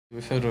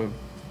We've had a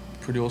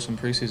pretty awesome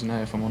pre-season now,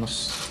 if I'm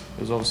honest.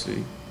 It was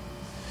obviously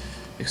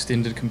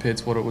extended compared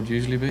to what it would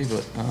usually be,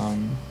 but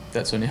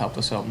that's only helped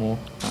us out more.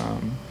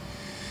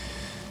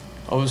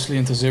 Obviously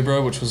into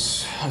Zebra, which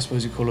was, I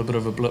suppose you call it a bit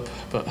of a blip,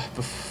 but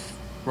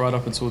right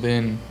up until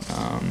then,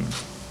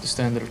 the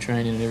standard of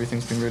training and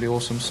everything's been really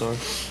awesome. So,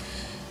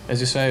 as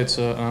you say, it's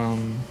a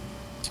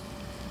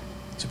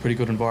pretty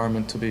good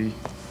environment to be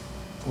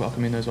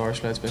welcoming those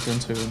Irish lads back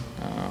into. And,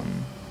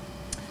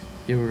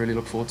 yeah, we really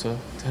look forward to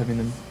having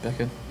them back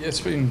in. Yeah, it's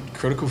been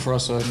critical for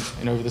us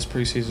over this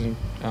pre-season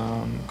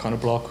kind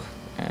of block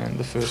and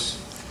the first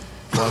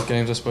 5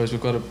 games. I suppose we've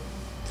got a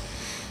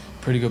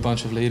pretty good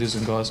bunch of leaders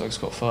and guys like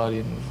Scott Fardy,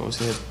 and we've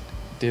obviously had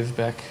Dev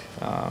back,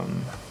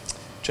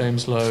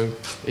 James Lowe,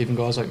 even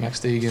guys like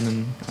Max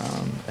Deegan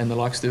and the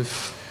likes.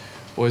 They've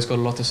always got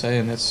a lot to say,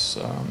 and that's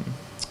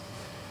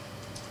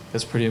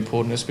pretty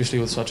important, especially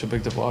with such a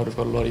big divide. We've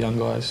got a lot of young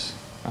guys.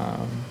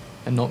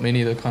 And not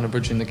many that are kind of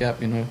bridging the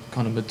gap,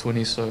 kind of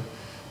mid-20s. So,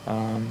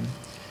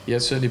 yeah,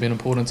 it's certainly been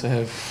important to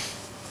have,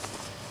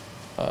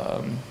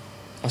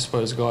 I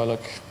suppose, a guy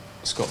like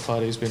Scott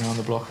Fardy who's been around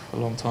the block a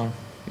long time.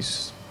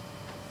 He's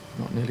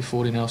not nearly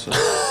 40 now, so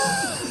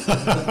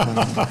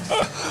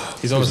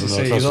he's obviously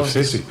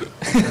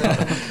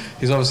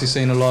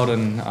seen a lot,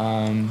 and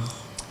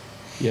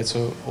yeah, it's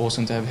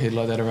awesome to have a head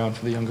like that around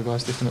for the younger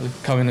guys. Definitely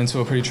coming into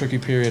a pretty tricky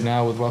period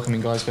now with welcoming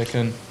guys back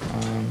in.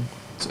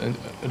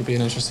 It'll be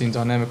an interesting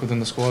dynamic within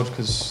the squad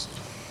because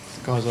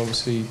the guys are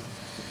obviously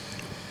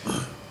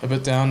a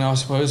bit down now, I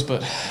suppose,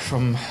 but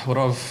from what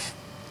I've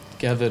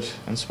gathered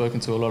and spoken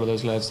to a lot of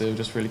those lads, they're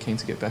just really keen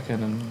to get back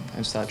in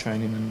and start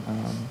training and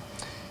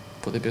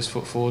put their best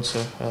foot forward.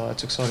 So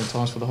it's exciting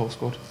times for the whole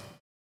squad.